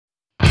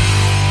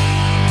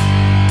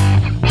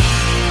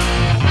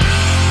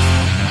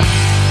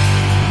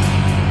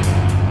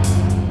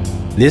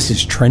This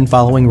is Trend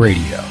Following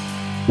Radio,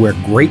 where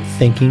great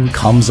thinking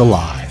comes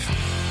alive.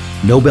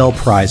 Nobel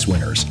Prize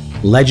winners,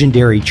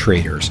 legendary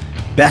traders,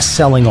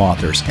 best-selling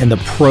authors, and the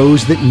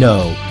pros that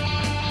know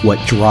what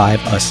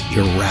drive us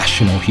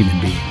irrational human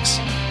beings.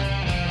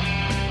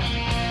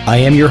 I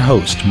am your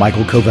host,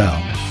 Michael Covel.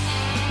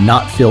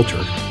 Not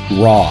filtered,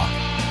 raw,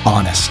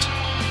 honest.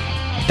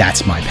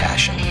 That's my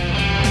passion.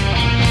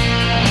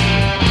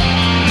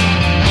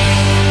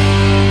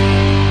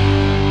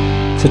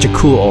 Such a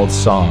cool old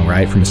song,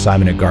 right, from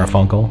Simon and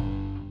Garfunkel?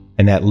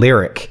 And that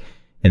lyric,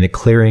 "In the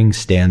clearing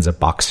stands a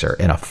boxer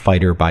and a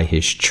fighter by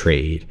his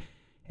trade,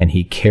 and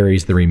he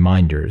carries the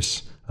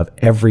reminders of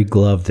every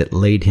glove that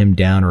laid him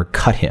down or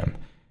cut him,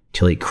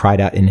 till he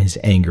cried out in his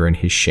anger and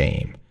his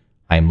shame,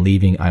 I'm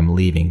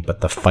leaving,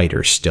 but the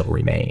fighter still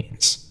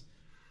remains."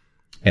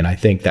 And I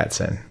think that's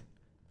an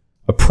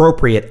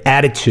appropriate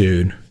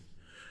attitude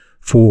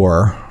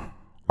for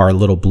our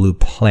little blue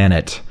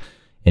planet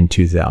in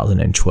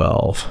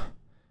 2012.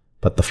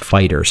 But the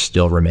fighter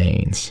still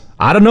remains.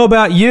 I don't know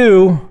about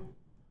you,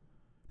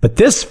 but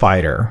this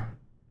fighter,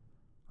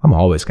 I'm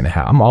always going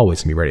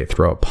to be ready to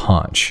throw a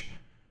punch,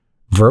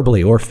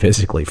 verbally or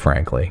physically,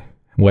 frankly.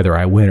 Whether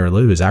I win or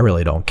lose, I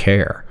really don't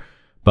care.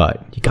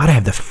 But you got to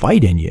have the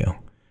fight in you.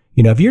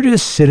 You know, if you're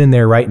just sitting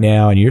there right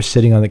now and you're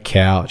sitting on the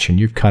couch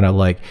and you've kind of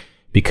like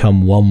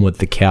become one with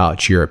the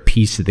couch, you're a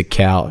piece of the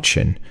couch,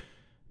 and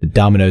the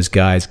Domino's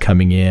guy's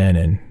coming in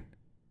and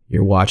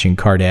you're watching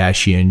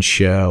Kardashian's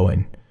show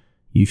and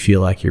you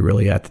feel like you're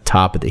really at the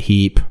top of the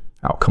heap.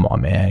 Oh, come on,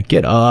 man.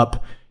 Get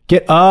up.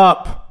 Get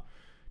up.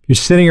 You're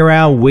sitting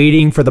around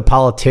waiting for the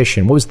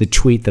politician. What was the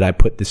tweet that I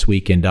put this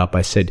weekend up?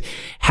 I said,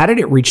 how did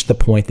it reach the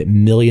point that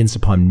millions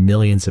upon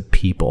millions of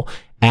people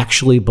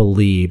actually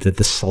believe that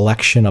the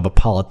selection of a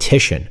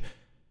politician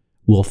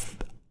will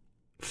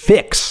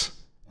fix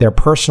their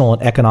personal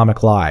and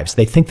economic lives?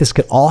 They think this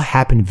could all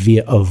happen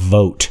via a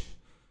vote.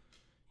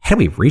 How do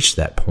we reach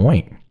that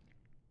point?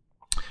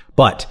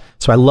 But,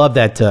 so I love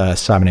that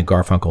Simon and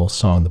Garfunkel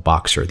song, The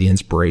Boxer, the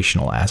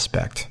inspirational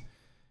aspect.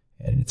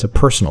 And it's a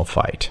personal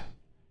fight.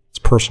 It's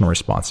personal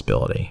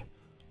responsibility.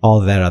 All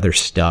of that other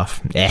stuff,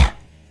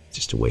 it's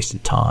just a waste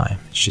of time.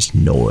 It's just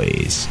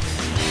noise.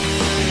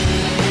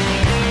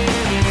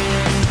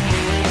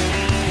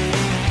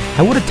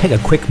 I want to take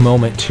a quick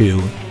moment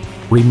to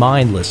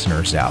remind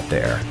listeners out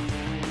there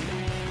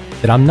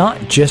that I'm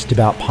not just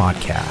about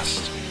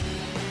podcasts.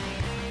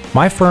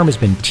 My firm has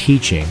been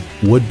teaching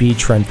would-be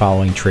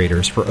trend-following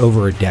traders for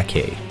over a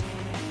decade.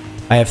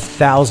 I have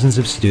thousands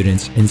of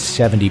students in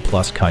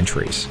 70-plus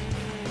countries.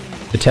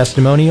 The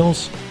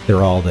testimonials,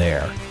 they're all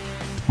there.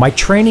 My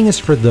training is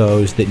for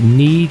those that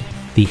need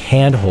the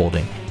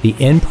hand-holding, the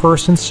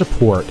in-person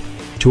support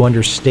to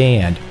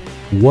understand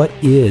what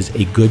is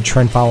a good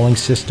trend-following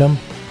system,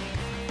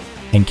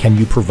 and can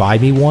you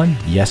provide me one?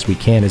 Yes, we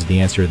can is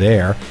the answer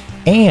there.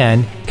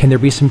 And can there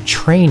be some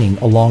training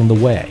along the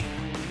way?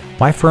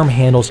 My firm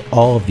handles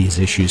all of these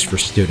issues for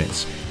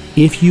students.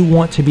 If you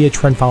want to be a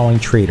trend-following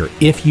trader,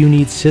 if you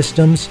need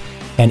systems,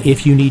 and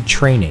if you need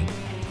training,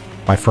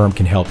 my firm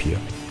can help you.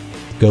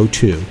 Go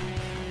to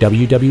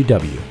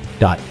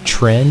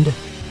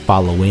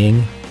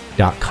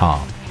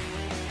www.trendfollowing.com.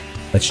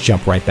 Let's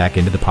jump right back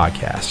into the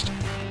podcast.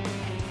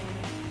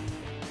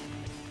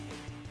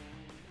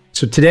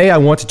 So today I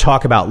want to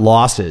talk about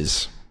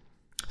losses.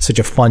 Such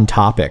a fun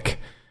topic.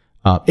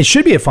 It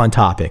should be a fun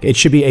topic. It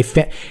should be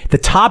the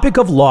topic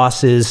of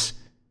losses,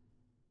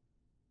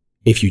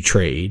 if you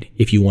trade,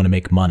 if you want to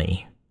make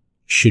money,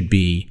 should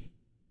be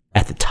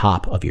at the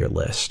top of your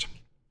list.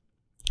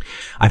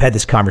 I've had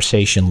this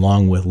conversation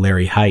long with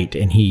Larry Height,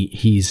 and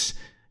he's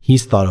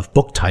thought of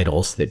book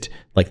titles that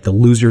like The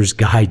Loser's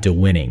Guide to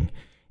Winning,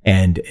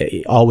 and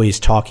always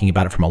talking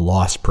about it from a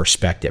loss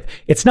perspective.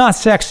 It's not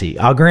sexy,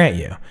 I'll grant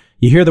you.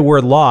 You hear the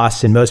word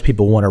loss and most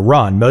people want to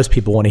run. Most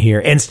people want to hear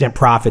instant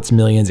profits,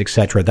 millions,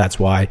 etc. That's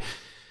why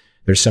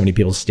there's so many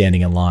people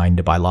standing in line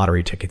to buy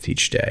lottery tickets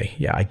each day.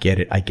 Yeah, I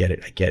get it.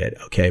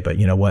 Okay, but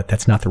you know what?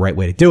 That's not the right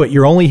way to do it.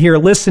 You're only here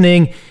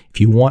listening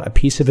if you want a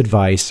piece of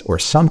advice or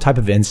some type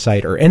of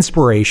insight or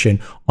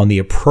inspiration on the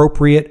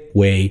appropriate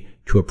way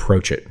to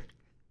approach it.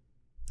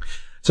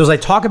 So as I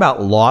talk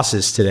about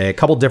losses today, a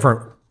couple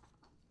different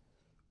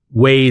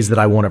ways that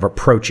I want to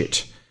approach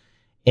it.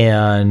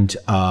 And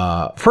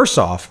first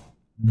off,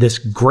 this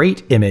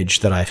great image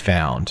that I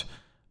found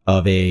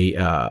of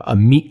a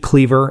meat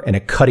cleaver and a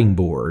cutting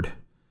board,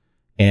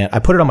 and I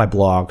put it on my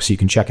blog so you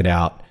can check it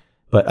out.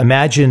 But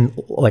imagine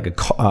like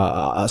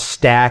a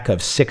stack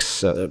of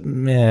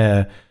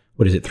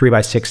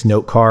 3x6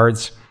 note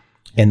cards,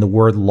 and the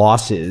word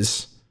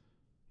losses,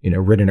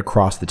 written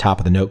across the top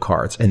of the note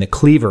cards, and the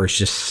cleaver is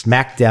just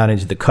smacked down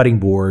into the cutting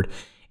board,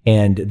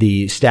 and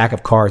the stack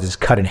of cards is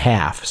cut in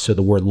half, so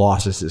the word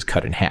losses is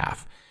cut in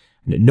half.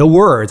 No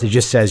words. It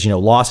just says,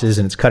 losses,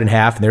 and it's cut in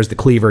half, and there's the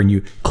cleaver, and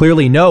you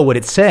clearly know what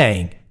it's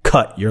saying.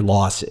 Cut your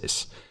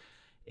losses.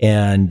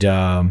 And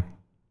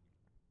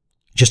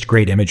just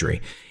great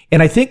imagery.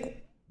 And I think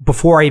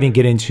before I even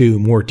get into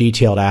more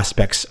detailed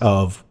aspects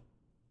of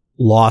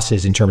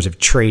losses in terms of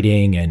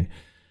trading and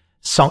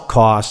sunk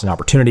cost and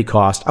opportunity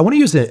cost. I want to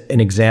use an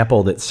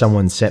example that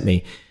someone sent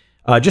me,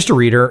 just a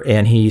reader,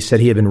 and he said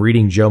he had been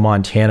reading Joe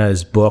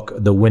Montana's book,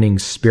 The Winning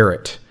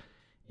Spirit,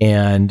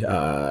 and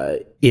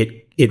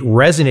it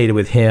resonated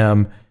with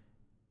him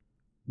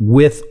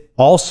with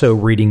also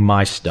reading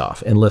my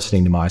stuff and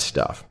listening to my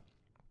stuff.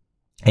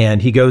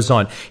 And he goes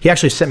on. He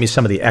actually sent me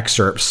some of the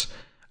excerpts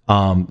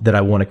that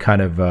I want to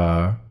kind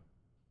of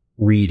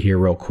read here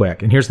real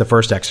quick. And here's the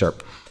first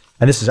excerpt.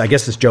 And this is, I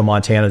guess, this is Joe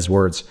Montana's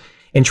words.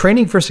 In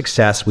training for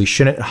success, we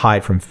shouldn't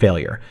hide from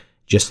failure.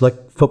 Just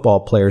like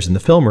football players in the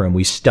film room,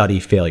 we study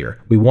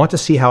failure. We want to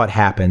see how it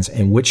happens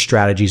and which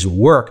strategies will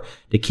work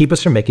to keep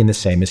us from making the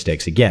same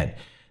mistakes again.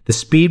 The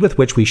speed with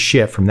which we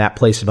shift from that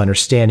place of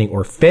understanding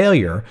or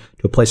failure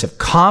to a place of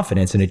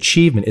confidence and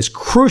achievement is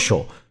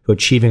crucial to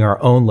achieving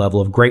our own level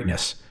of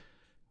greatness.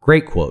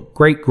 Great quote.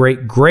 Great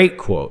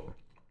quote.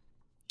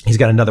 He's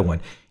got another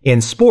one.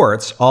 In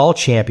sports, all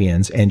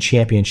champions and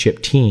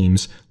championship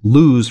teams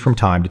lose from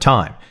time to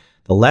time.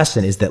 The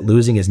lesson is that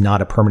losing is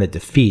not a permanent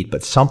defeat,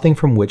 but something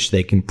from which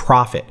they can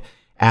profit.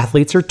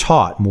 Athletes are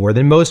taught more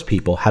than most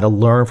people how to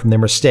learn from their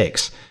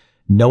mistakes,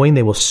 knowing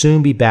they will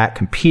soon be back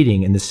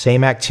competing in the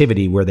same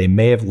activity where they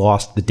may have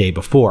lost the day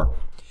before.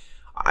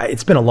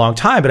 It's been a long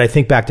time, but I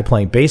think back to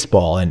playing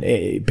baseball, and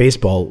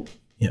baseball,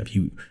 if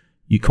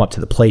you come up to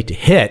the plate to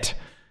hit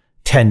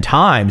 10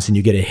 times and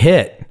you get a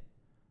hit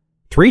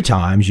 3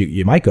 times,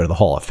 you might go to the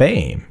Hall of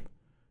Fame.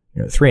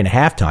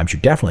 3.5 times,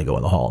 you're definitely going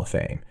to the Hall of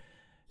Fame.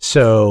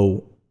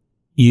 So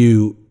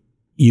you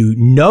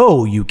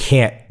know you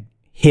can't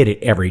hit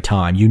it every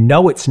time. You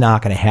know it's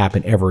not going to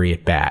happen every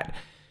at bat.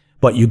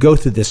 But you go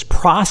through this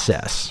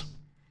process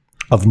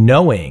of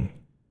knowing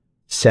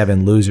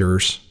 7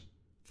 losers,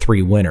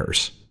 3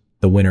 winners.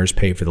 The winners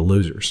pay for the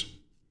losers.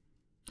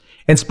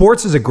 And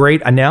sports is a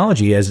great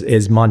analogy,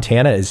 as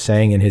Montana is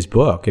saying in his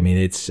book. I mean,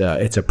 it's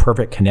a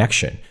perfect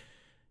connection.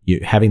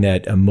 Having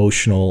that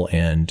emotional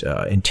and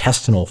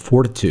intestinal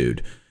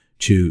fortitude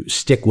to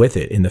stick with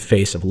it in the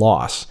face of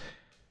loss.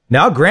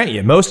 Now, I'll grant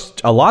you,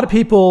 a lot of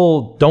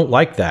people don't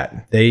like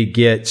that. They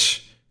get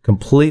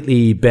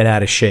completely bent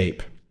out of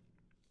shape.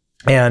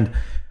 And,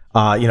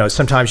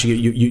 sometimes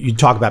you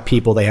talk about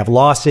people, they have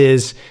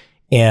losses,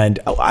 and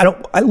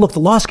the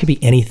loss could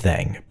be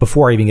anything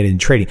before I even get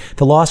into trading.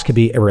 The loss could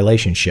be a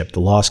relationship. The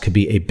loss could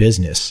be a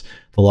business.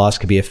 The loss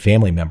could be a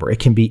family member. It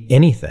can be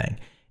anything.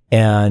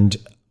 And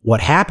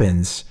what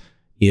happens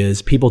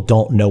is people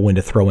don't know when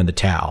to throw in the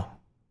towel.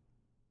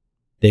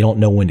 They don't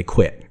know when to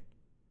quit.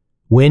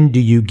 When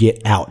do you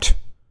get out?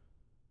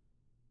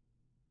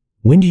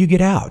 When do you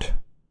get out?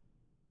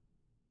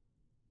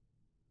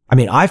 I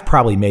mean, I've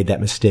probably made that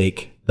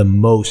mistake the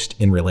most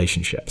in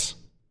relationships.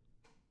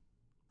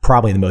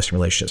 Probably the most in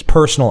relationships,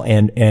 personal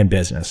and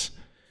business.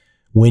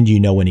 When do you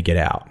know when to get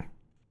out?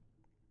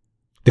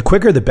 The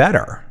quicker, the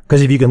better.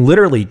 Because if you can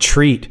literally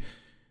treat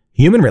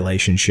human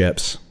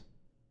relationships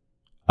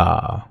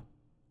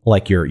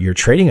like your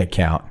trading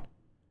account,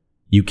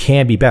 you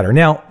can be better.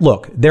 Now,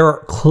 look,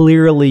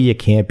 clearly you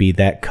can't be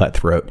that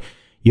cutthroat.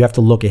 You have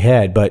to look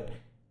ahead. But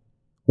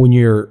when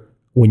you're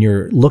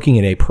looking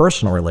at a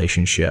personal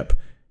relationship,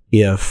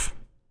 if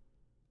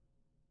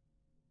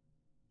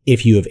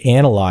you have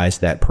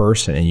analyzed that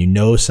person and you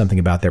know something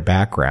about their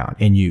background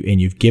and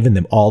you've given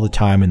them all the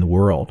time in the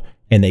world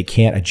and they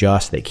can't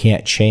adjust, they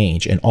can't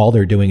change, and all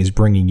they're doing is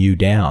bringing you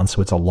down,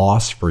 so it's a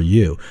loss for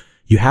you,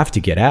 you have to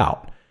get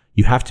out.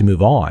 You have to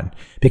move on,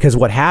 because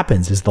what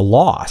happens is the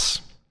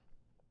loss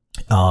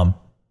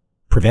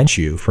prevents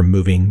you from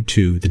moving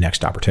to the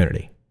next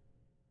opportunity.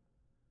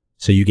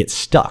 So you get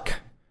stuck,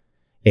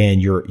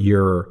 and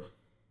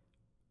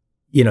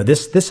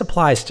this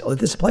applies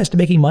to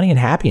making money and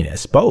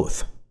happiness,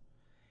 both.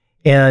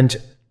 And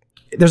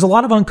there's a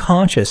lot of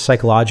unconscious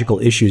psychological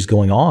issues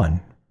going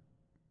on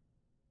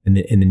in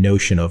the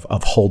notion of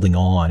holding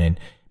on and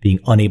being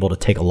unable to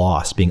take a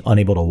loss, being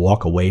unable to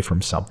walk away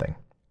from something.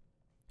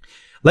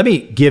 Let me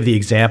give the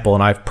example,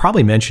 and I've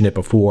probably mentioned it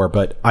before,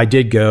 but I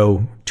did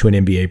go to an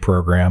MBA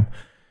program,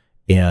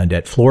 and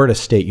at Florida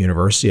State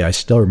University, I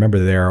still remember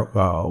there,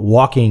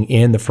 walking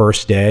in the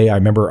first day, I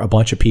remember a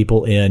bunch of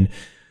people in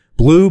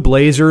blue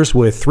blazers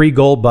with 3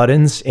 gold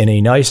buttons in a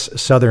nice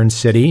southern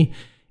city,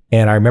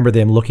 and I remember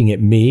them looking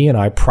at me, and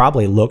I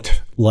probably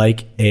looked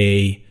like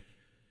a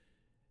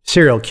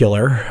serial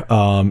killer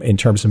in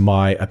terms of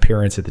my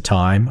appearance at the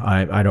time.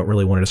 I don't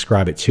really want to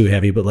describe it too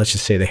heavy, but let's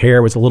just say the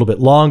hair was a little bit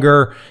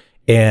longer,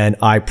 and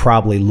I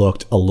probably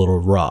looked a little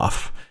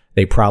rough.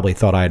 They probably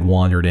thought I had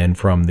wandered in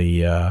from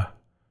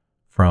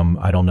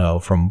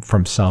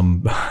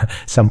some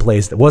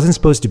place that wasn't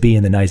supposed to be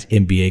in the nice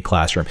MBA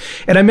classroom.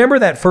 And I remember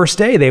that first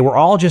day, they were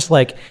all just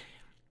like,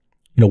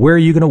 where are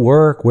you going to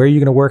work? Where are you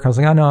going to work? I was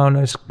like, oh, no, I'm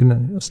just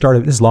going to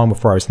start. This is long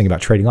before I was thinking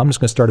about trading. I'm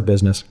just going to start a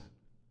business.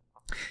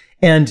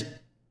 And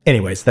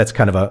anyways, that's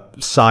kind of a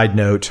side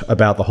note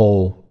about the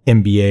whole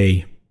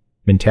MBA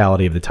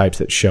mentality of the types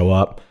that show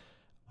up.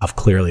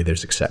 Clearly,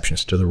 there's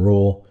exceptions to the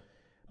rule.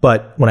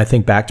 But when I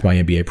think back to my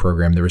MBA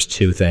program, there was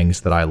 2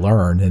 things that I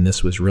learned, and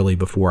this was really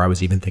before I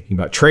was even thinking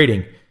about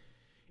trading.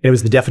 It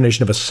was the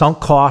definition of a sunk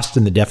cost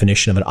and the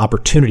definition of an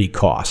opportunity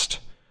cost.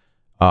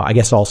 I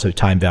guess also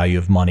time value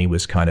of money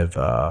was kind of,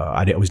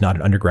 I was not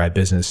an undergrad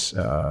business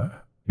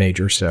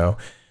major. So,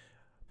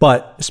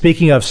 but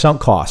speaking of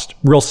sunk cost,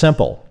 real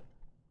simple.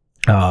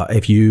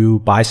 If you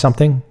buy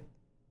something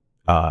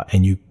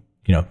and you're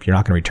not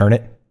going to return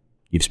it,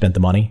 you've spent the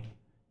money,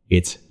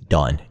 it's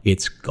done.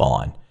 It's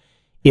gone.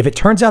 If it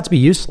turns out to be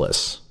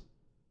useless,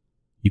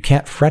 you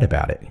can't fret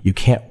about it. You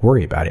can't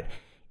worry about it.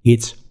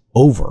 It's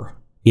over.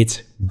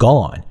 It's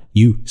gone.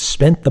 You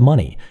spent the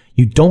money.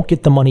 You don't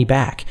get the money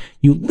back.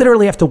 You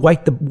literally have to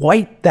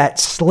wipe that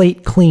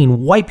slate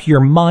clean, wipe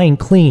your mind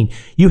clean.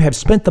 You have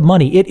spent the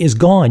money. It is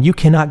gone. You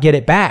cannot get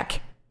it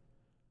back.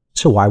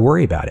 So why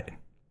worry about it?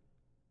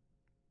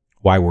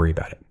 Why worry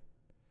about it?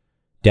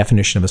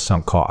 Definition of a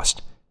sunk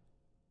cost.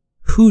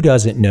 Who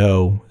doesn't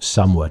know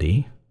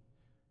somebody,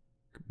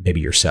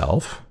 maybe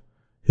yourself,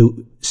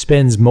 who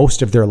spends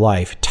most of their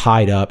life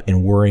tied up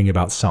in worrying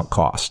about sunk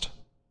cost?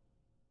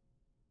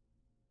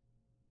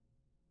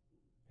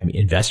 I mean,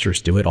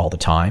 investors do it all the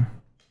time.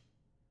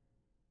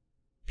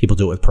 People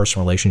do it with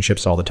personal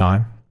relationships all the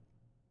time.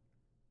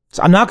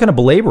 So I'm not going to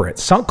belabor it.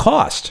 Sunk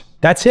cost.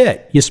 That's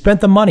it. You spent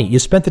the money. You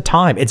spent the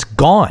time. It's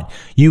gone.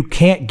 You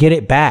can't get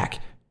it back.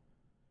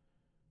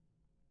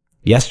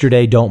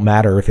 Yesterday don't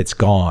matter if it's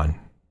gone.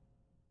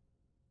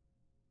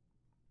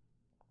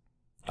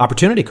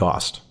 Opportunity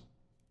cost.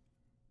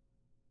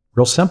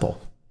 Real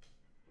simple.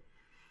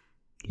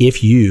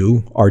 If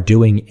you are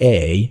doing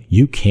A,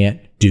 you can't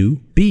do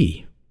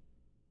B.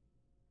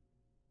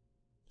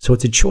 So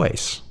it's a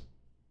choice.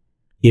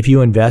 If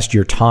you invest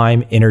your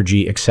time,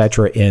 energy,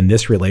 etc. in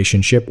this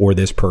relationship or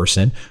this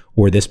person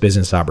or this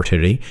business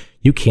opportunity,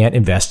 you can't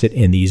invest it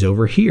in these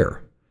over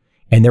here.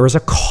 And there is a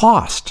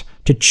cost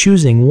to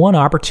choosing one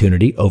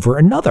opportunity over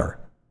another.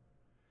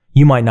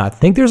 You might not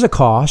think there's a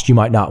cost. You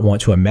might not want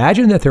to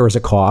imagine that there is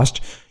a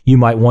cost. You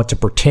might want to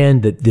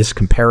pretend that this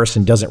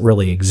comparison doesn't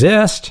really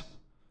exist.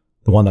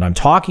 The one that I'm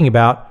talking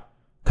about,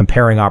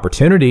 comparing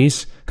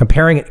opportunities,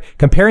 comparing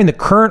the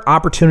current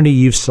opportunity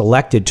you've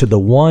selected to the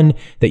one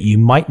that you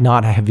might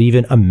not have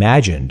even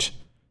imagined,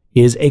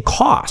 is a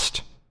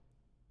cost.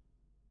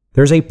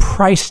 There's a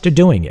price to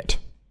doing it.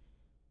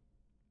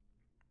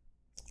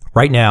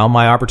 Right now,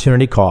 my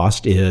opportunity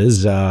cost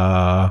is,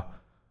 I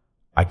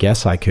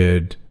guess I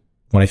could,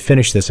 when I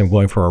finish this, I'm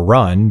going for a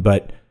run,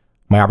 but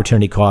my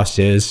opportunity cost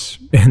is,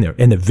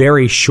 in the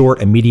very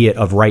short, immediate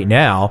of right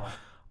now,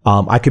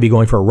 I could be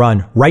going for a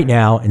run right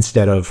now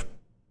instead of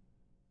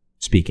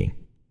speaking.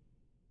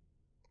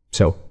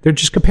 So they're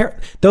just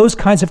those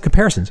kinds of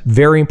comparisons,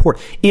 very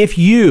important. If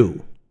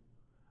you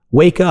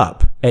wake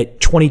up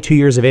at 22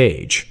 years of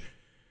age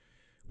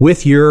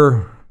with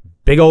your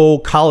big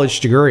old college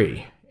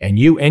degree and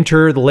you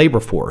enter the labor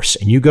force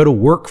and you go to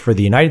work for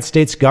the United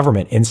States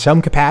government in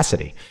some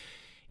capacity,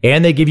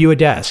 and they give you a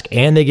desk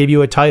and they give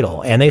you a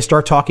title and they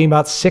start talking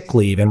about sick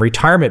leave and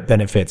retirement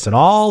benefits and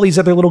all these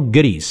other little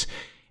goodies,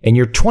 and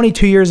you're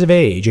 22 years of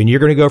age and you're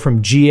going to go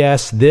from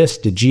GS this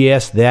to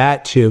GS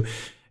that to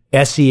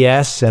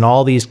SES and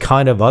all these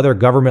kind of other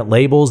government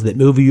labels that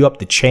move you up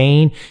the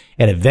chain.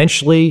 And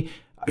eventually,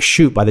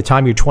 by the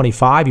time you're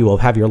 25, you will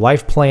have your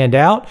life planned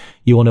out.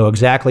 You will know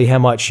exactly how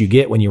much you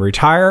get when you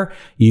retire.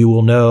 You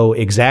will know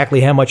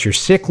exactly how much your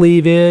sick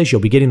leave is. You'll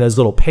be getting those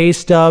little pay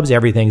stubs.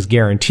 Everything's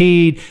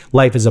guaranteed.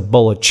 Life is a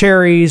bowl of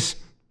cherries.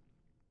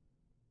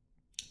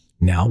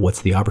 Now,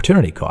 what's the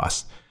opportunity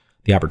cost?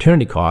 The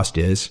opportunity cost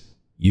is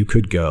you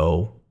could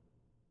go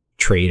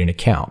trade an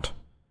account.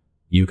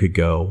 You could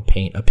go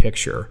paint a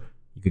picture.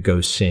 You could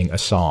go sing a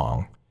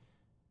song.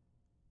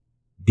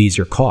 These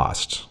are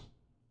costs.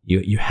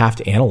 You have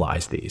to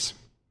analyze these.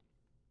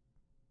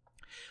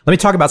 Let me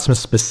talk about some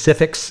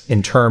specifics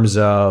in terms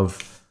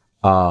of,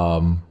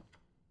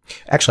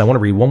 actually, I want to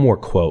read one more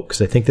quote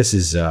because I think this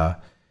is,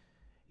 when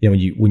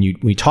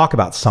you talk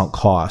about sunk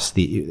costs,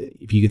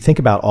 if you could think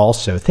about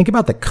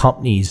the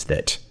companies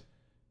that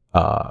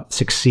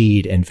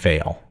succeed and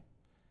fail.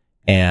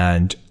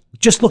 And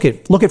just look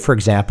at, for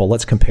example,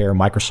 let's compare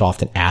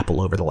Microsoft and Apple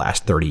over the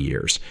last 30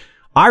 years.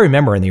 I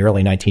remember in the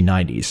early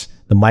 1990s,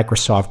 the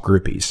Microsoft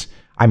groupies.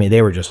 I mean,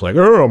 they were just like,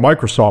 oh,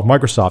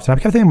 Microsoft. And I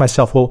kept thinking to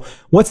myself, well,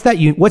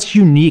 what's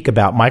unique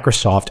about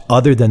Microsoft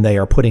other than they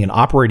are putting an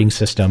operating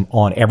system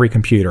on every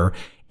computer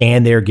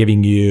and they're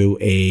giving you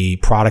a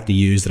product to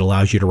use that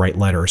allows you to write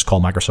letters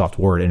called Microsoft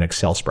Word and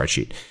Excel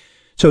spreadsheet.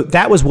 So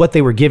that was what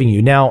they were giving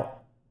you. Now,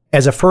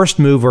 as a first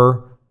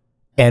mover,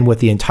 and with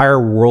the entire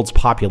world's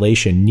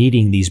population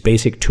needing these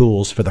basic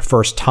tools for the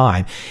first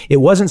time, it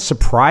wasn't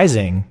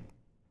surprising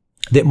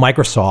that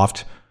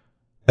Microsoft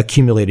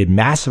accumulated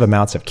massive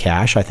amounts of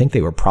cash. I think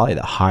they were probably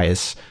the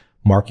highest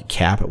market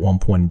cap at one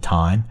point in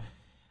time.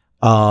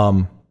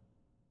 But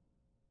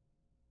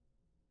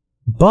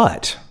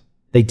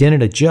they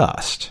didn't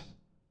adjust.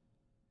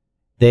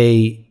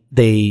 They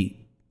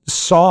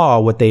saw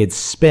what they had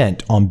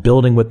spent on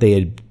building what they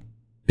had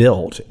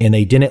built, and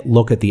they didn't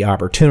look at the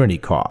opportunity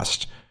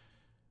cost.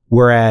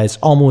 Whereas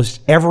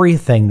almost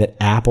everything that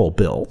Apple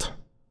built,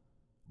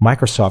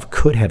 Microsoft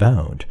could have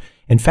owned.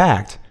 In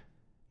fact,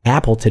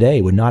 Apple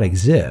today would not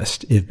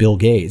exist if Bill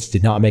Gates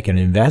did not make an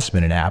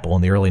investment in Apple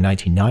in the early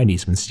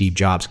 1990s when Steve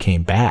Jobs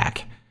came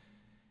back.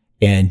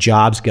 And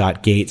Jobs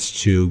got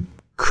Gates to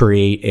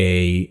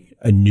create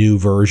a new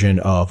version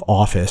of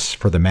Office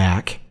for the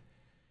Mac.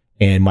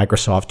 And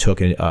Microsoft took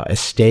a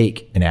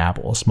stake in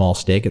Apple, a small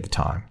stake at the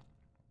time.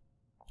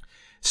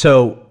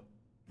 So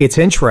it's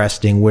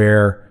interesting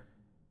where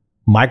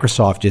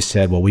Microsoft just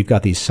said, well, we've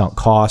got these sunk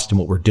costs and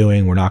what we're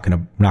doing, we're not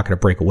going to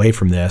break away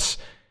from this.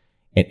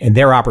 And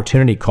their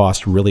opportunity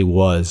cost really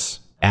was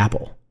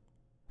Apple.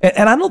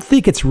 And I don't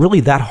think it's really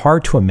that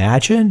hard to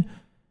imagine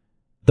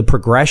the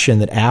progression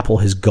that Apple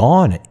has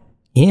gone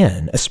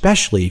in,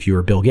 especially if you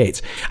were Bill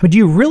Gates. I mean, do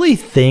you really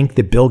think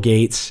that Bill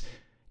Gates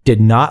did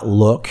not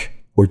look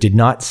or did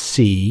not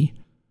see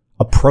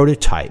a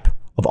prototype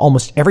of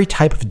almost every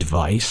type of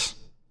device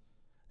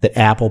that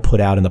Apple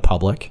put out in the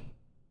public?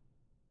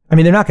 I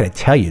mean, they're not going to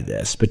tell you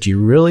this, but do you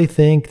really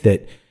think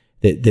that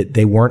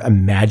they weren't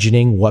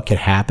imagining what could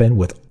happen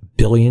with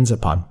billions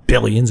upon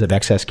billions of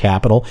excess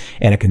capital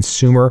and a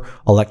consumer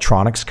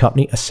electronics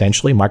company,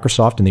 essentially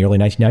Microsoft in the early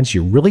 1990s?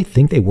 You really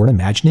think they weren't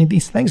imagining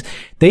these things?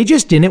 They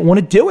just didn't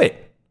want to do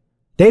it.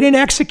 They didn't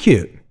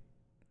execute.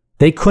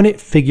 They couldn't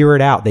figure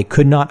it out. They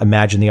could not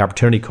imagine the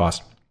opportunity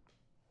cost.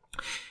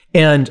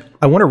 And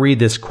I want to read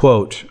this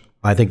quote.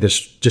 I think this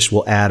just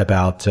will add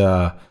about,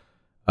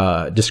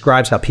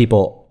 describes how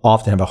people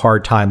often have a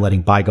hard time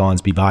letting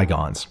bygones be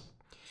bygones.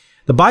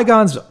 The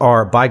bygones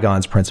are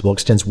bygones principle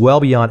extends well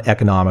beyond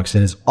economics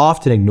and is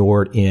often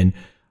ignored in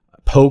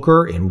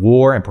poker, in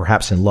war, and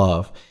perhaps in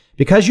love.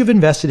 Because you've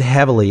invested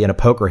heavily in a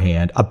poker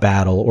hand, a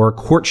battle, or a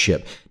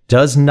courtship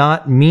does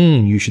not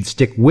mean you should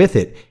stick with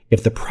it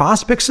if the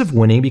prospects of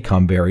winning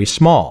become very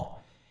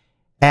small.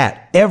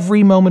 At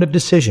every moment of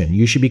decision,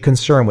 you should be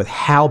concerned with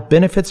how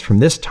benefits from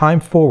this time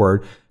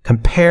forward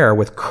compare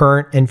with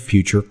current and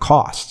future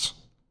costs.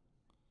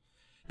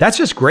 That's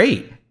just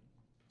great.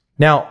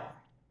 Now,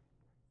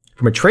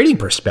 from a trading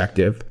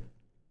perspective,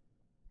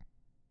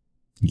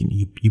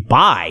 you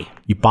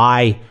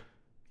buy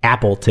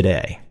Apple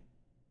today.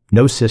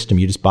 No system,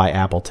 you just buy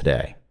Apple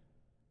today.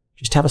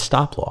 Just have a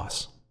stop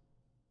loss.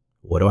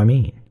 What do I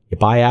mean? You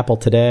buy Apple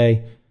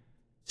today,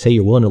 say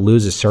you're willing to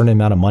lose a certain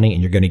amount of money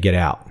and you're going to get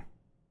out.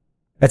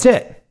 That's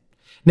it.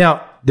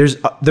 Now, there's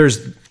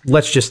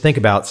let's just think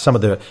about some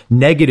of the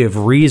negative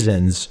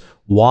reasons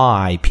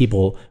why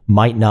people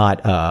might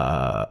not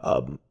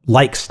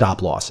like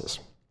stop losses.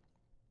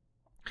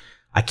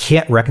 I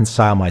can't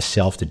reconcile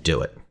myself to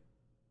do it.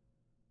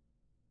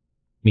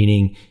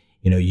 Meaning,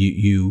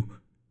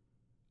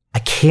 I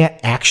can't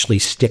actually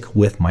stick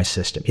with my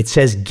system. It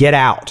says get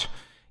out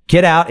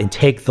and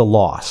take the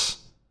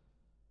loss,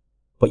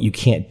 but you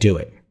can't do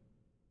it.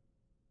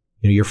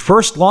 Your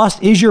first loss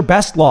is your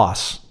best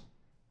loss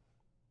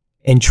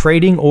in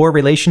trading or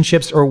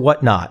relationships or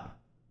whatnot.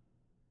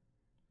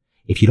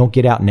 If you don't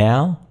get out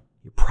now,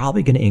 you're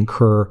probably going to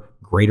incur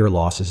greater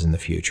losses in the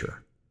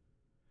future.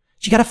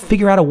 You got to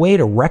figure out a way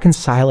to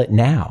reconcile it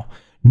now.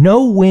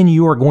 Know when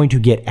you are going to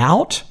get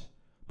out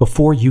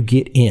before you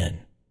get in.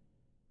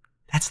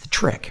 That's the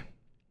trick.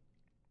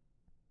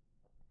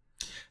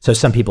 So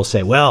some people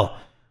say, well,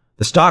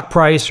 the stock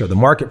price or the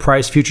market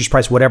price, futures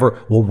price, whatever,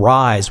 will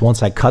rise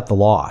once I cut the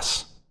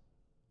loss.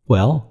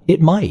 Well,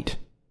 it might.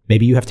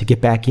 Maybe you have to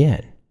get back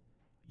in.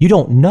 You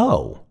don't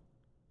know.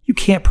 You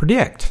can't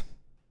predict.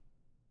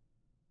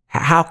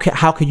 How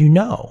can you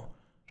know?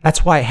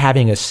 That's why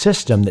having a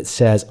system that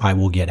says, I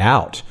will get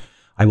out,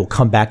 I will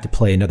come back to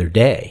play another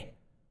day.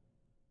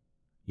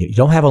 You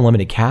don't have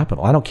unlimited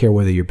capital. I don't care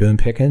whether you're Boone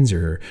Pickens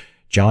or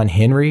John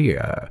Henry,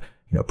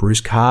 Bruce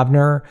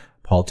Kovner,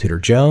 Paul Tudor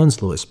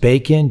Jones, Louis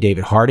Bacon,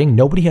 David Harding.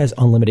 Nobody has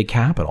unlimited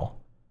capital.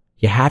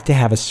 You have to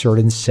have a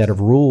certain set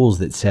of rules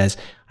that says,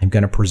 I'm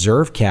going to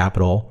preserve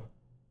capital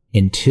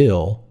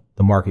until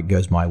the market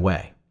goes my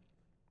way.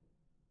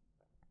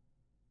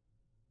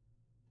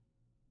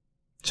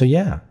 So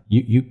yeah,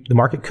 the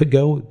market could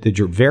go the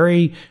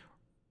very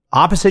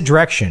opposite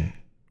direction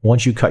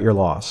once you cut your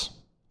loss.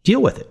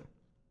 Deal with it.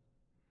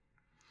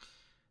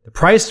 The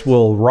price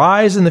will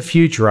rise in the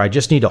future. I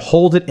just need to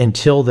hold it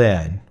until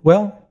then.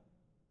 Well,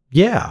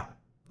 yeah,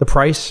 the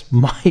price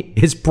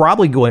is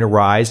probably going to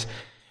rise,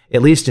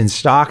 at least in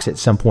stocks at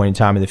some point in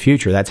time in the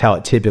future. That's how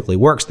it typically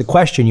works. The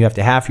question you have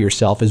to have for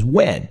yourself is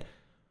when?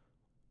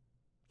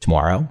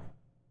 Tomorrow?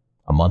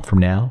 A month from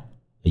now?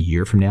 A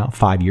year from now,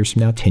 5 years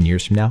from now, 10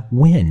 years from now?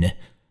 When?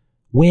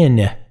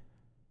 When?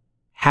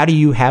 How do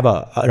you have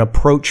an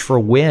approach for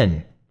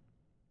when?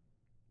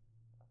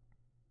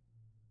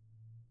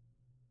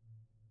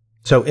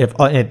 So if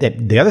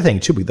the other thing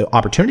too, the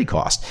opportunity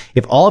cost,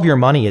 if all of your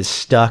money is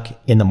stuck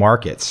in the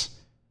markets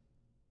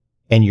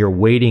and you're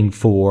waiting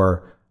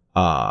for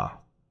the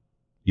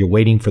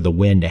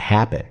win to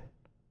happen,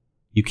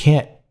 you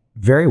can't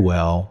very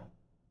well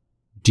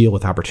deal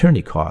with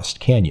opportunity cost,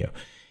 can you?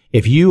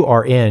 If you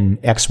are in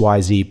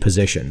XYZ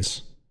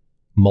positions,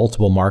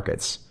 multiple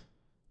markets,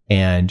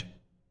 and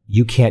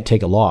you can't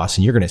take a loss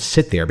and you're going to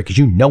sit there because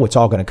you know it's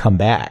all going to come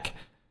back,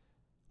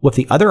 Well, if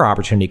the other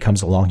opportunity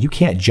comes along, you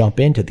can't jump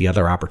into the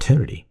other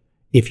opportunity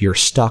if you're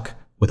stuck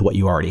with what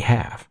you already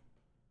have.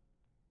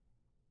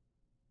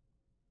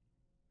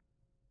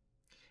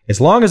 As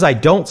long as I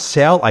don't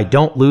sell, I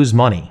don't lose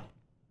money.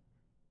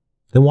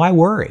 Then why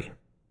worry?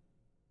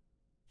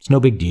 It's no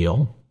big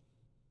deal.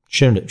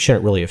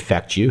 Shouldn't really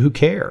affect you. Who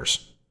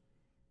cares?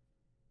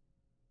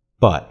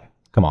 But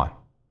come on.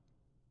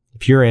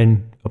 If you're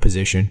in a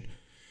position,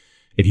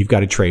 if you've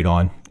got a trade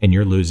on and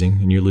you're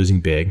losing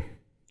big,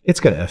 it's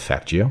going to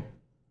affect you.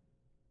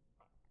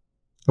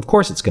 Of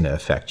course it's going to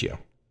affect you.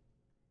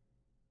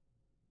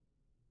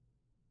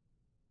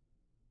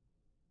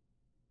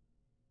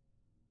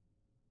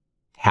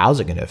 How's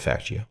it going to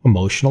affect you?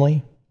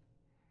 Emotionally?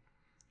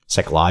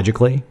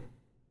 Psychologically?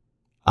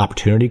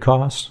 Opportunity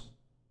costs?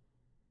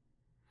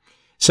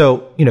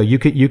 So, you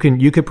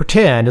could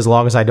pretend as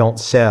long as I don't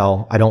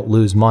sell, I don't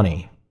lose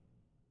money.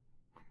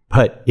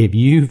 But if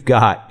you've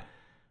got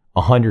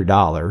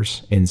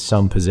 $100 in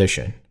some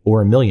position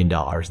or $1 million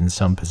in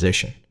some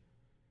position,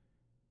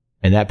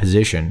 and that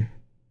position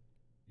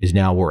is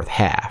now worth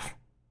half,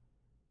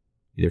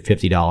 either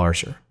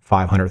 $50 or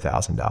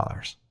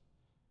 $500,000,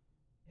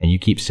 and you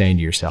keep saying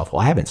to yourself,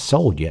 well, I haven't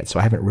sold yet, so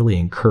I haven't really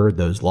incurred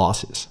those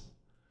losses.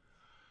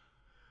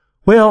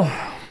 Well,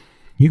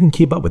 you can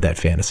keep up with that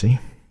fantasy.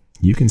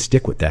 You can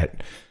stick with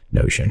that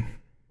notion,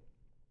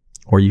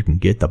 or you can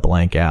get the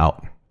blank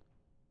out.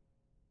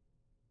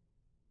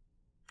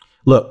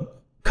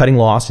 Look, cutting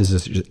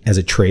losses as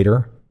a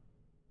trader,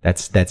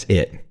 that's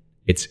it.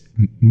 It's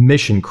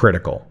mission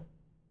critical.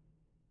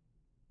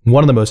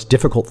 One of the most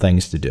difficult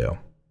things to do.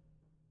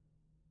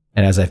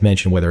 And as I've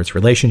mentioned, whether it's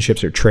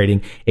relationships or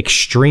trading,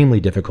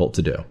 extremely difficult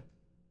to do.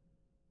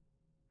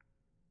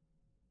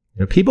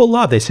 People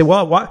love, they say,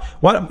 well,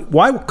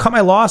 why cut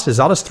my losses?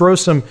 I'll just throw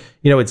some,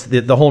 it's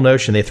the whole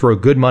notion, they throw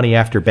good money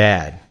after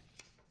bad.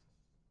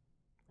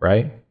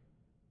 Right?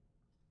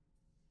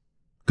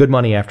 Good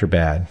money after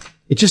bad.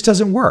 It just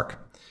doesn't work.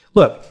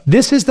 Look,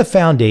 this is the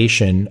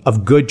foundation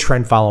of good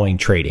trend following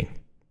trading.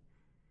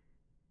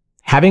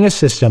 Having a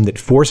system that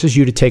forces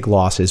you to take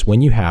losses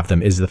when you have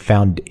them is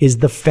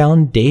the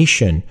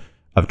foundation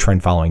of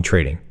trend following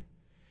trading.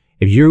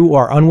 If you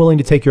are unwilling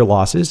to take your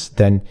losses,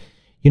 then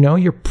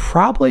you're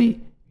probably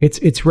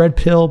it's red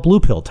pill, blue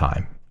pill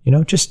time.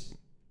 Just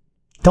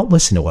don't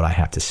listen to what I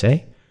have to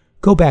say.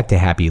 Go back to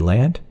happy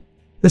land.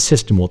 The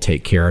system will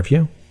take care of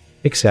you,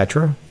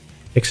 etc.,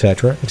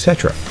 etc.,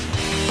 etc.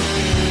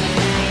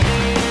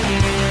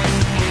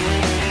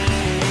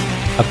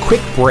 A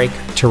quick break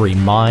to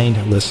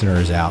remind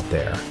listeners out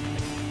there,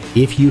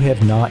 if you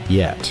have not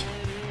yet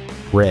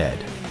read,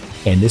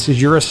 and this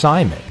is your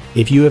assignment,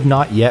 if you have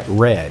not yet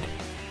read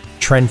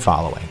Trend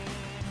Following,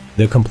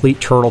 The Complete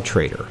Turtle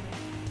Trader,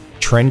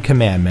 Trend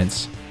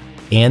Commandments,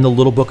 and The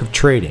Little Book of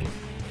Trading,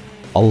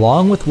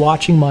 along with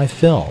watching my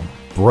film,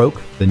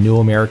 Broke the New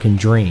American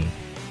Dream,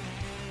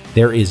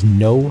 there is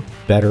no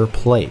better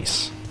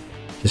place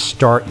to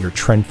start your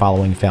trend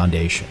following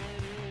foundation.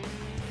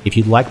 If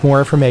you'd like more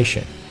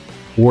information,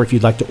 or if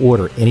you'd like to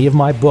order any of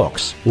my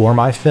books or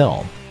my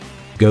film,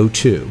 go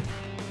to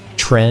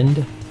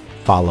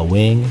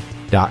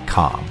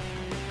trendfollowing.com.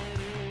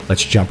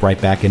 Let's jump right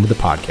back into the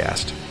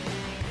podcast.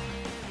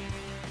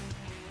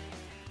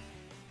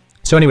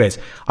 So anyways,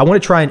 I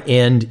want to try and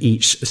end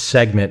each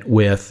segment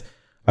with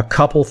a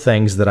couple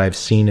things that I've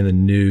seen in the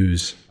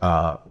news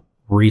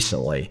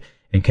recently,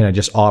 and can I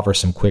just offer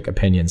some quick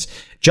opinions.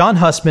 John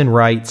Hussman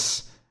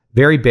writes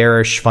very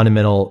bearish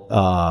fundamental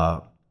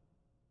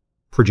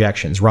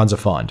projections, runs a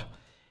fund.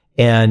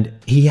 And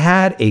he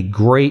had a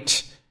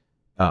great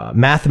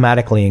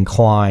mathematically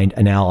inclined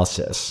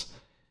analysis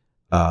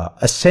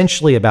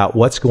essentially about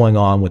what's going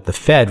on with the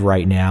Fed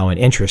right now and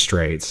interest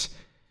rates,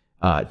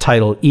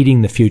 titled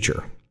Eating the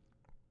Future.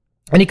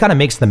 And he kind of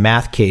makes the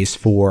math case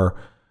for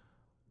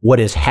what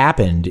has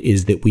happened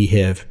is that we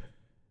have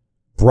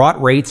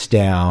brought rates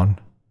down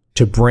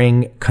to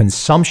bring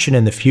consumption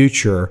in the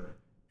future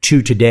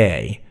to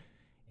today.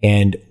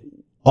 And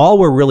all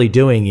we're really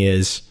doing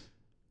is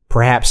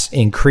perhaps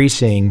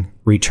increasing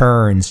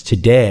returns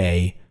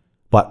today,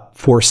 but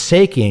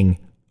forsaking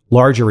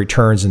larger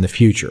returns in the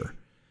future.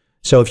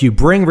 So if you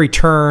bring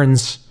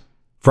returns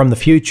from the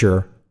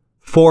future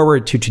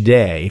forward to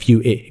today,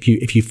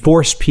 if you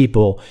force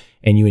people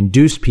and you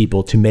induce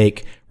people to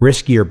make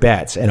riskier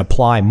bets and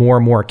apply more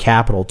and more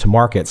capital to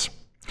markets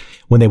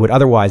when they would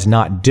otherwise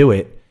not do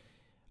it,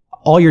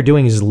 all you're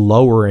doing is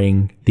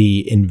lowering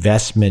the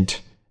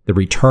investment, the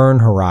return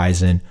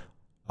horizon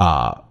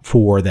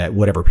for that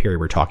whatever period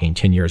we're talking,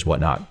 10 years,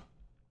 whatnot.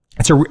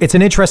 It's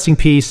an interesting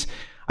piece.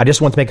 I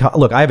just want to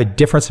look, I have a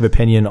difference of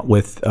opinion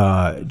with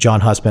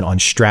John Hussman on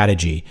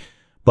strategy,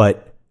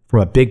 but from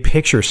a big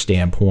picture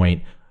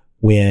standpoint,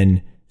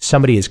 when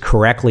somebody is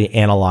correctly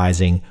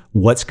analyzing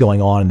what's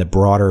going on in the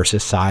broader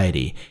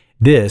society,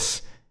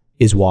 this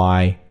is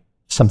why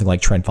something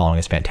like trend following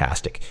is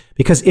fantastic.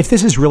 Because if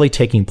this is really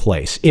taking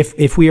place,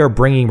 if we are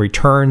bringing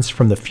returns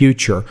from the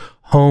future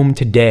home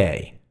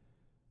today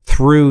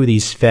through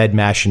these Fed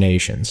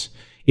machinations,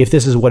 if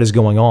this is what is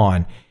going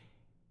on,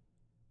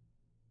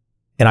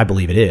 and I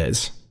believe it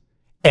is,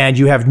 and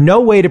you have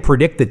no way to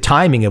predict the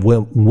timing of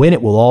when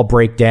it will all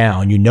break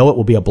down, you know it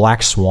will be a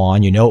black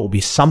swan, you know it will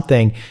be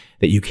something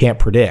that you can't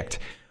predict.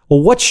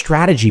 Well, what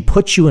strategy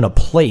puts you in a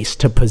place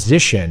to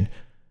position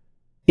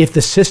if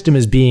the system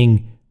is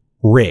being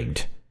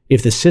rigged,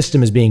 if the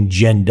system is being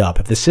ginned up,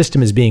 if the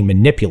system is being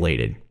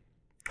manipulated,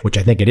 which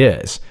I think it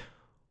is,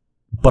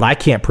 but I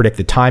can't predict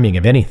the timing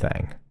of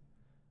anything?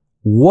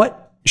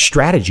 What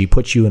strategy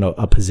puts you in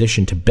a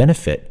position to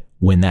benefit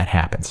when that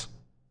happens?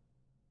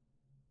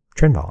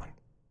 Trend following.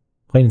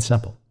 Plain and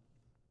simple.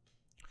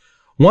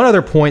 One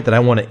other point that I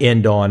want to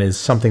end on is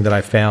something that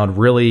I found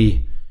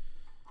really,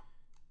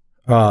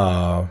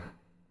 I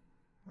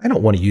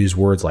don't want to use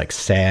words like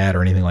sad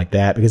or anything like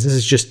that because this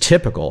is just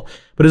typical.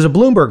 But it was a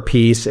Bloomberg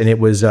piece, and it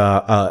was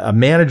a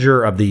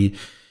manager of the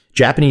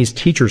Japanese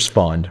Teachers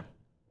Fund.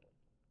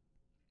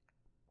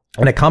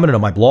 And I commented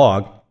on my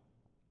blog,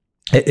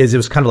 it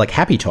was kind of like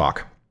happy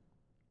talk.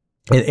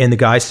 And the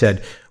guy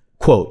said,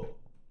 quote,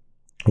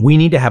 "We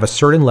need to have a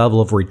certain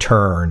level of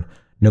return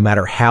no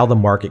matter how the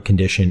market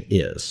condition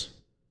is."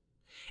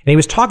 And he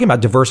was talking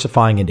about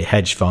diversifying into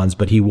hedge funds,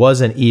 but he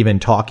wasn't even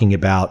talking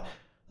about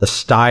the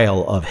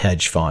style of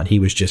hedge fund. He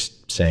was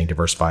just saying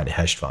diversify into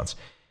hedge funds.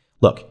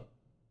 Look,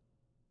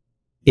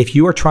 if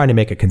you are trying to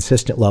make a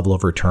consistent level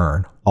of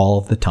return all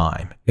of the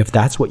time, if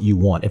that's what you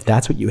want, if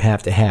that's what you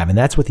have to have, and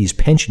that's what these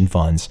pension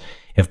funds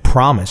have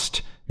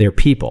promised their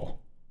people.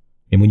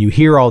 And when you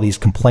hear all these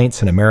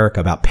complaints in America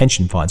about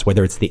pension funds,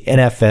 whether it's the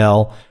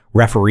NFL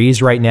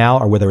referees right now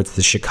or whether it's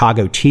the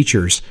Chicago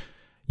Teachers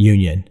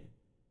Union,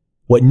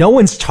 what no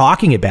one's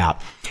talking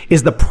about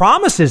is the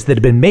promises that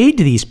have been made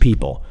to these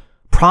people.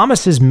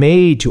 Promises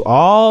made to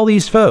all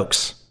these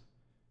folks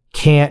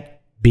can't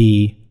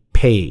be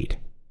paid.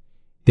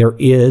 There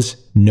is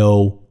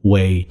no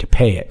way to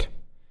pay it.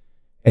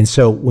 And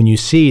so when you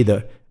see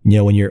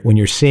when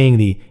you're seeing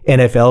the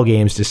NFL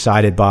games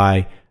decided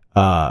by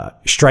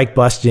strike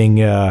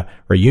busting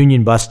or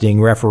union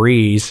busting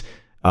referees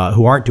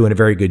who aren't doing a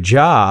very good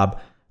job,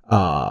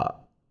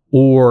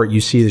 or you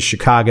see the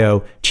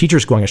Chicago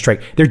teachers going on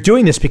strike, they're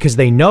doing this because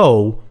they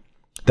know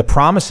the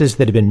promises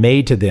that have been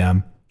made to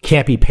them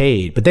can't be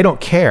paid, but they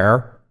don't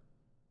care.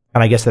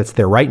 And I guess that's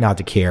their right not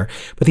to care.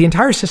 But the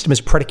entire system is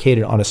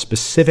predicated on a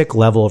specific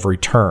level of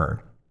return.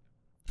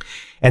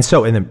 And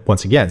then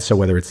once again, so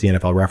whether it's the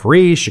NFL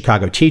referees,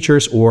 Chicago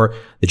teachers, or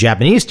the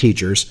Japanese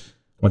teachers,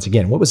 once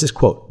again, what was this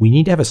quote? We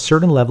need to have a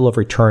certain level of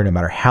return no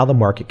matter how the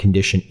market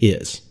condition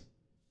is.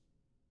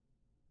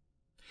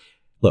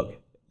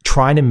 Look,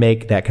 trying to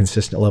make that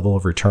consistent level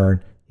of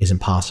return is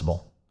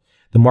impossible.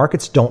 The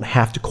markets don't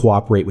have to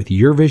cooperate with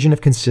your vision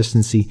of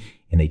consistency,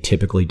 and they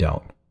typically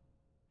don't.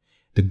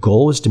 The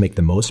goal is to make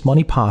the most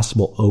money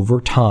possible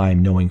over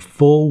time, knowing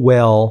full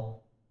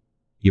well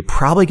you're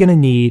probably going to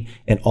need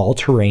an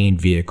all-terrain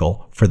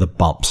vehicle for the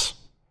bumps.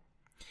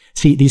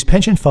 See, these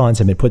pension funds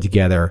have been put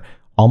together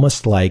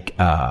almost like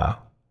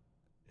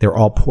they're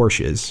all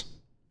Porsches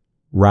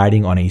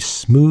riding on a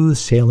smooth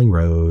sailing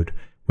road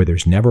where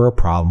there's never a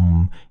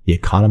problem, the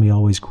economy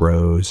always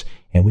grows,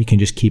 and we can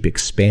just keep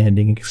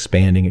expanding,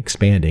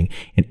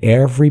 and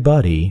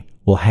everybody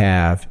will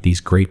have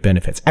these great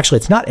benefits. Actually,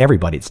 it's not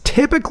everybody. It's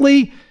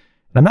typically,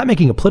 and I'm not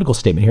making a political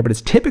statement here, but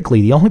it's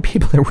typically the only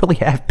people that really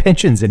have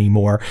pensions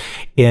anymore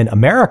in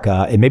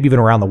America, and maybe even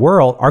around the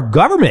world, are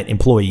government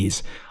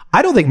employees.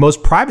 I don't think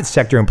most private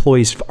sector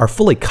employees are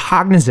fully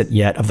cognizant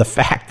yet of the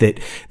fact that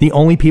the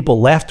only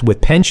people left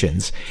with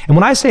pensions. And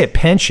when I say a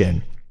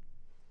pension,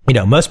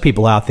 most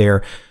people out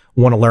there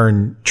want to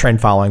learn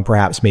trend following,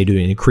 perhaps maybe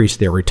to increase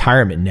their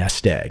retirement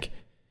nest egg.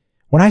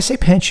 When I say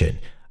pension,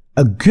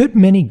 a good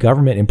many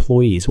government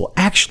employees will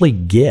actually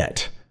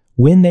get,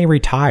 when they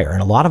retire,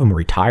 and a lot of them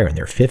retire in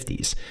their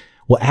 50s,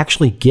 will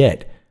actually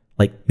get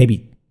like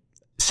maybe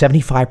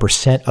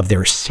 75% of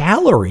their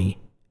salary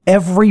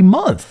every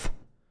month.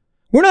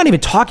 We're not even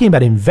talking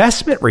about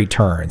investment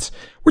returns.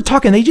 We're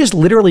talking they just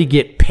literally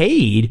get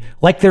paid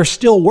like they're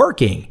still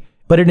working,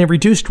 but at a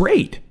reduced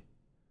rate.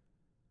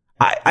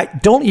 I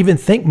don't even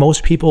think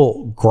most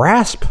people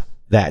grasp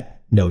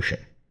that notion.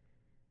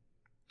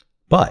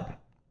 But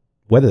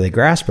whether they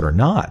grasp it or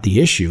not, the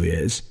issue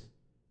is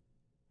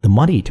the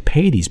money to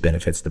pay these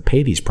benefits, to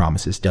pay these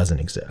promises, doesn't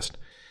exist.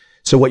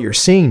 So what you're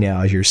seeing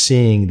now is you're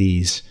seeing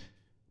these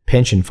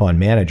pension fund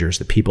managers,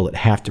 the people that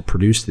have to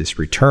produce this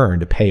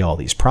return to pay all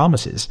these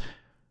promises,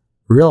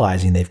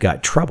 realizing they've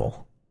got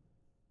trouble.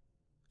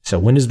 So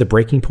when does the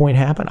breaking point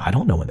happen? I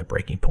don't know when the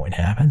breaking point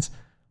happens.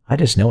 I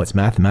just know it's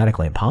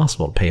mathematically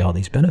impossible to pay all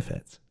these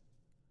benefits.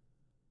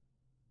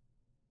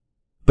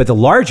 But the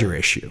larger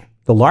issue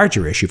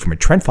from a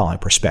trend following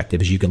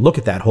perspective is you can look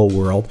at that whole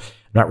world.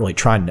 I'm not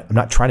trying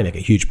to make a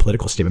huge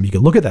political statement. You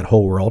can look at that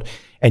whole world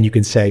and you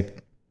can say,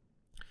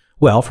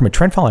 well, from a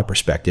trend following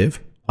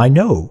perspective, I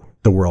know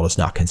the world is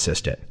not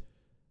consistent.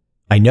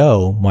 I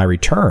know my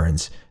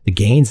returns, the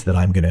gains that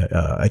I'm going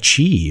to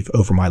achieve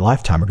over my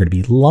lifetime are going to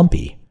be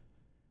lumpy.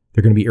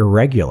 They're going to be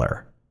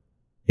irregular.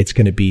 It's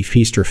going to be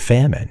feast or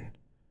famine.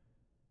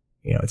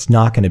 It's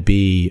not going to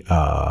be,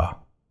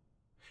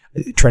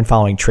 trend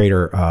following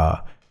trader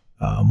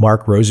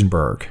Mark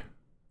Rosenberg,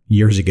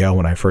 years ago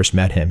when I first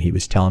met him, he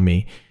was telling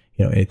me,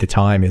 at the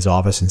time, his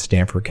office in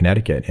Stamford,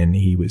 Connecticut, and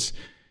he was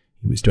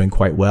doing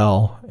quite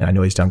well. And I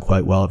know he's done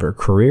quite well over a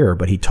career,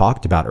 but he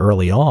talked about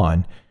early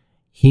on,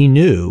 he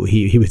knew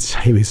he would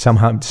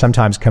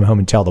sometimes come home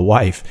and tell the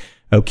wife,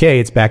 okay,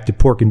 it's back to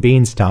pork and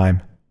beans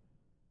time.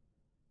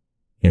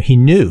 He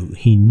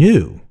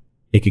knew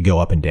it could go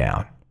up and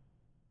down.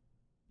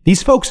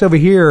 These folks over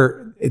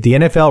here, the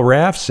NFL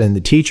refs and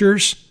the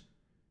teachers,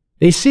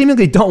 they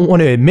seemingly don't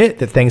want to admit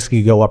that things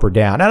can go up or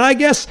down. And I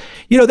guess,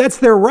 that's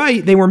their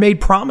right. They were made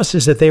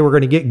promises that they were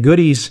going to get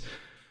goodies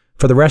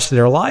for the rest of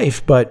their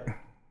life, but it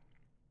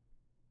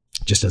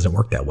just doesn't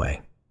work that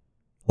way.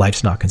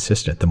 Life's not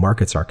consistent. The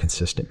markets aren't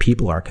consistent.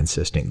 People aren't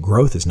consistent.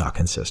 Growth is not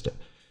consistent.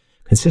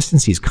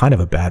 Consistency is kind of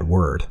a bad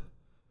word.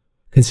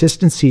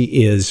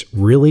 Consistency is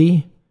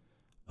really,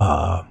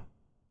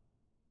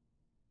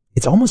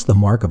 it's almost the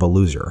mark of a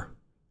loser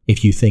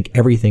if you think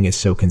everything is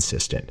so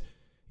consistent.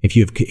 If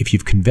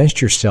you've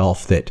convinced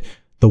yourself that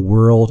the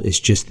world is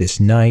just this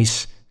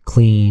nice,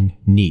 clean,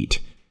 neat,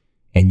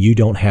 and you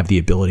don't have the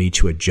ability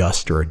to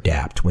adjust or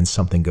adapt when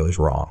something goes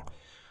wrong.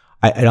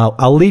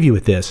 I'll leave you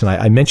with this, and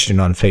I mentioned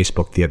it on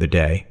Facebook the other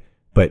day,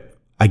 but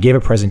I gave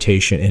a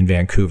presentation in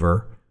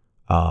Vancouver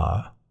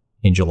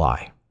in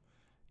July.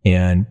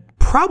 And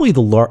probably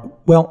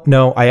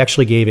I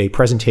actually gave a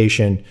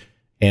presentation,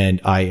 and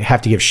I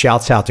have to give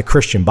shouts out to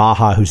Christian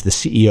Baja, who's the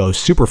CEO of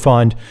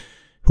Superfund,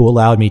 who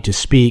allowed me to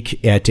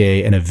speak at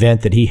an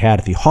event that he had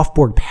at the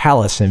Hofburg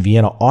Palace in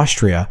Vienna,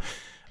 Austria,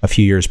 a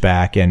few years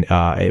back. And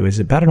it was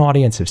about an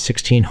audience of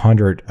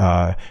 1,600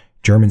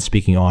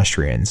 German-speaking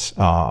Austrians,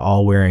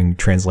 all wearing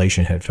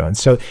translation headphones.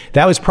 So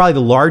that was probably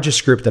the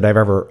largest group that I've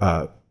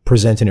ever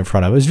presented in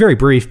front of. It was very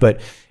brief, but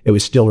it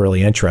was still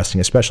really interesting,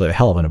 especially a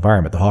hell of an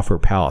environment, the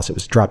Hofburg Palace. It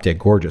was drop dead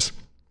gorgeous.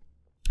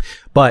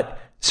 But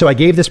so I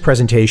gave this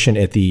presentation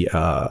at the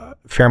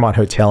Fairmont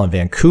Hotel in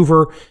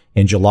Vancouver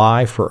in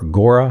July for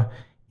Agora.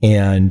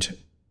 And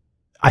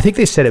I think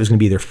they said it was going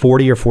to be either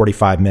 40 or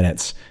 45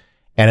 minutes.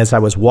 And as I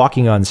was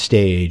walking on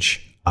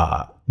stage,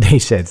 they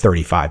said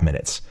 35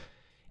 minutes.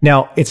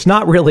 Now, it's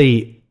not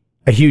really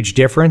a huge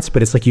difference,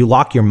 but it's like you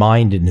lock your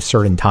mind into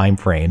certain time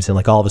frames. And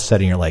like all of a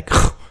sudden you're like,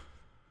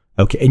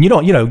 okay. And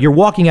you're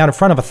walking out in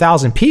front of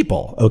 1,000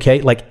 people.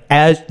 Okay. Like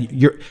as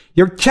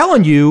you're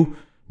telling you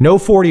no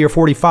 40 or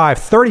 45,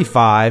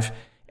 35.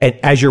 And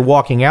as you're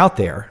walking out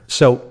there.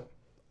 So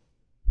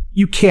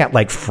you can't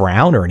like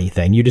frown or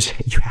anything. You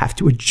have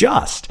to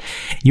adjust.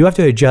 You have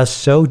to adjust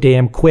so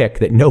damn quick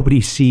that nobody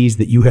sees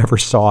that you ever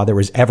saw there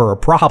was ever a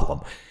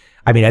problem.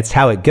 I mean, that's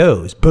how it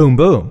goes. Boom,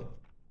 boom.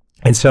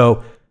 And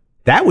so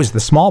that was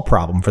the small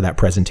problem for that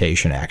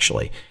presentation,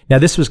 actually. Now,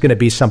 this was going to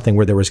be something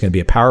where there was going to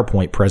be a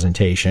PowerPoint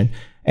presentation,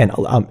 and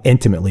I'm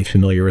intimately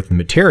familiar with the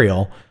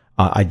material.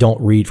 I don't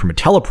read from a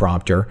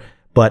teleprompter,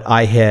 but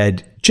I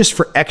had, just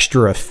for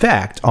extra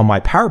effect on my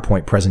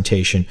PowerPoint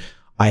presentation,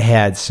 I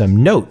had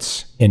some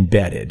notes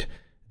embedded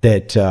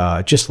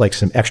that just like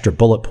some extra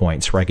bullet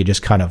points where I could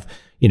just kind of,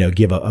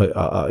 give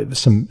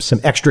some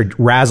extra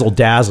razzle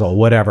dazzle,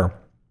 whatever.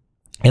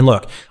 And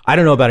look, I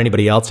don't know about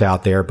anybody else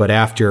out there, but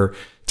after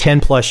 10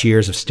 plus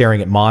years of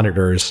staring at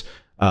monitors,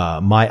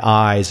 my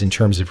eyes in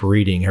terms of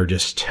reading are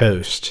just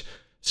toast.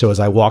 So as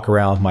I walk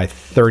around with my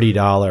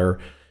 $30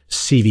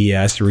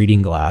 CVS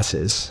reading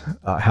glasses,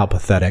 how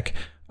pathetic.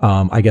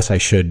 I guess I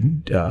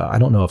should, I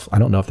don't know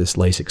if this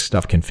LASIK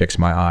stuff can fix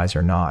my eyes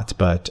or not,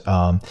 but,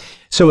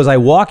 so as I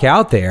walk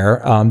out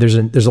there, there's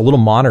a little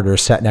monitor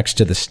set next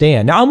to the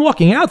stand. Now I'm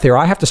walking out there.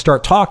 I have to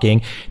start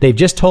talking. They've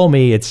just told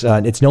me it's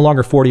no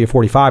longer 40 or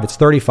 45. It's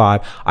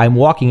 35. I'm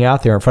walking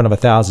out there in front of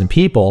 1,000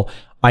 people.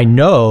 I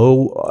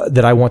know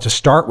that I want to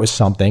start with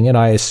something, and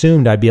I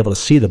assumed I'd be able to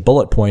see the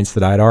bullet points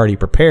that I had already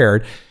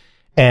prepared.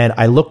 And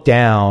I looked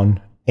down,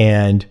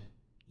 and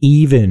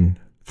even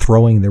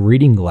throwing the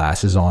reading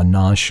glasses on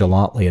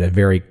nonchalantly at a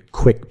very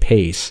quick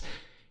pace,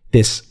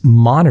 this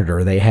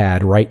monitor they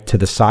had right to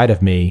the side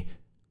of me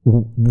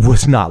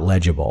was not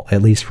legible,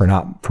 at least for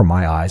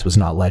my eyes, was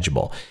not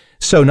legible.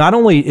 So not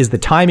only is the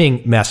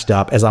timing messed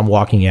up as I'm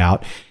walking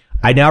out,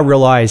 I now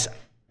realize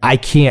I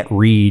can't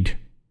read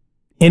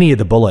any of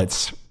the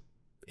bullets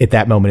at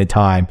that moment in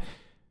time.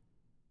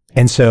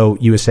 And so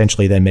you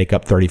essentially then make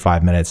up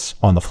 35 minutes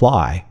on the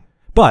fly.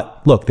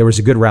 But look, there was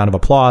a good round of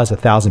applause.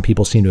 1,000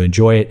 people seemed to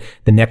enjoy it.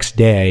 The next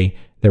day,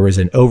 there was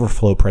an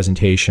overflow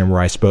presentation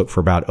where I spoke for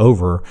about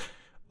over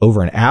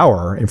an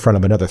hour in front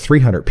of another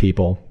 300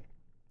 people.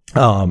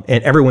 And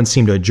everyone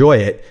seemed to enjoy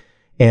it.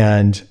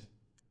 And,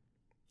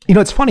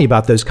 it's funny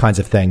about those kinds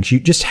of things. You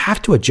just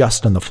have to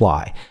adjust on the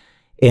fly.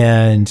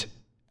 And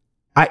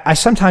I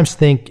sometimes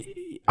think,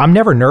 I'm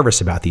never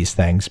nervous about these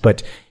things,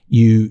 but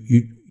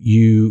you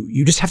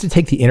just have to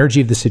take the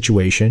energy of the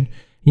situation and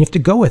you have to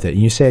go with it.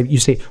 And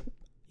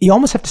you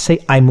almost have to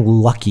say, I'm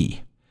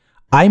lucky.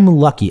 I'm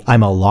lucky.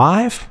 I'm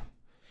alive.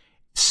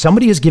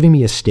 Somebody is giving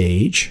me a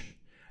stage.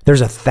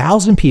 There's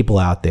 1,000 people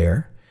out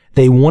there.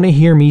 They want to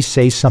hear me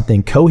say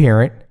something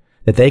coherent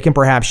that they can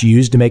perhaps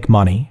use to make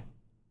money.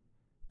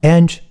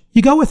 And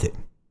You go with it.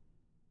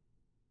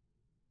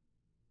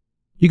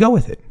 You go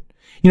with it.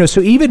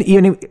 So even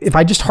if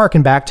I just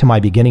harken back to my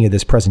beginning of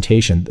this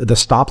presentation, the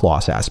stop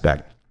loss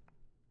aspect,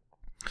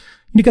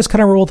 you guys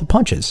kind of roll with the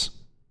punches.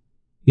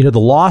 The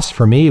loss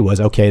for me was,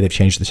 okay, they've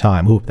changed the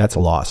time. Ooh, that's a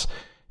loss.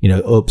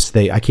 Oops,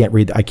 I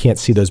can't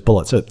see those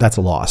bullets. So that's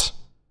a loss.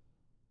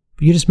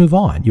 But you just move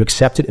on. You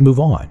accept it and move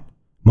on.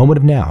 Moment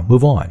of now,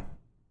 move on.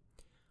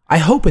 I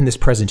hope in this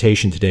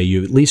presentation today,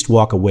 you at least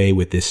walk away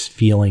with this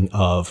feeling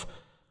of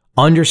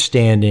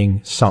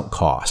understanding sunk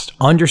cost,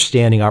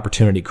 understanding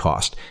opportunity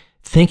cost,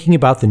 thinking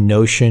about the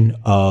notion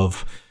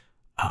of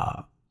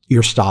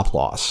your stop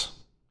loss,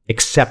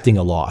 accepting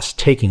a loss,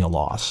 taking a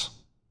loss.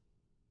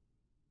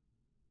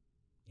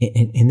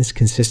 In this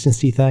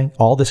consistency thing,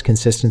 all this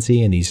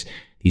consistency and these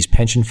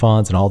pension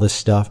funds and all this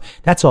stuff,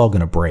 that's all going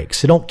to break.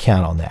 So don't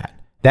count on that.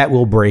 That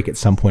will break at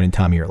some point in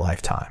time of your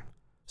lifetime.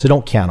 So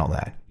don't count on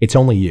that. It's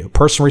only you.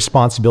 Personal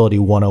responsibility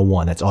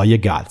 101. That's all you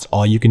got. That's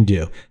all you can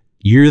do.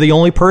 You're the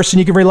only person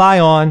you can rely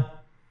on.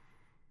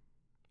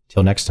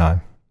 Till next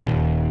time.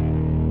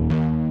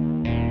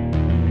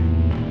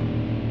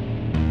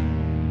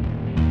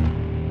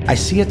 I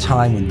see a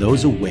time when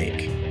those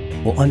awake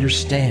will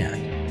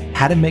understand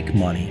how to make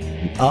money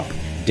in up,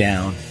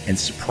 down, and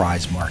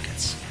surprise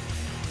markets.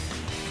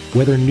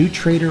 Whether new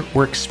trader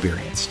or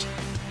experienced,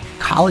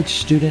 college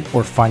student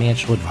or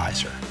financial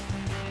advisor,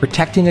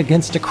 protecting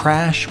against a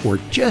crash or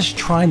just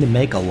trying to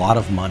make a lot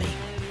of money,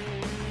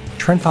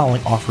 trend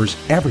following offers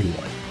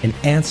everyone an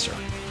answer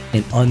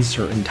in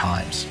uncertain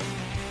times.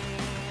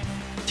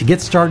 To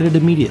get started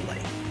immediately,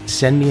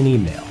 send me an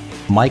email,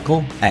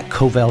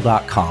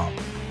 michael@covel.com.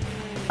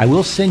 I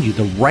will send you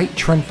the right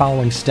trend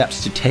following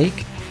steps to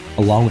take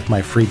along with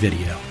my free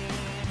video.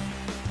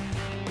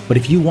 But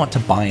if you want to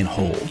buy and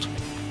hold,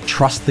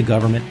 trust the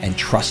government and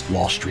trust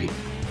Wall Street,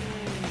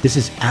 this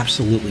is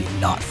absolutely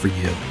not for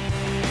you.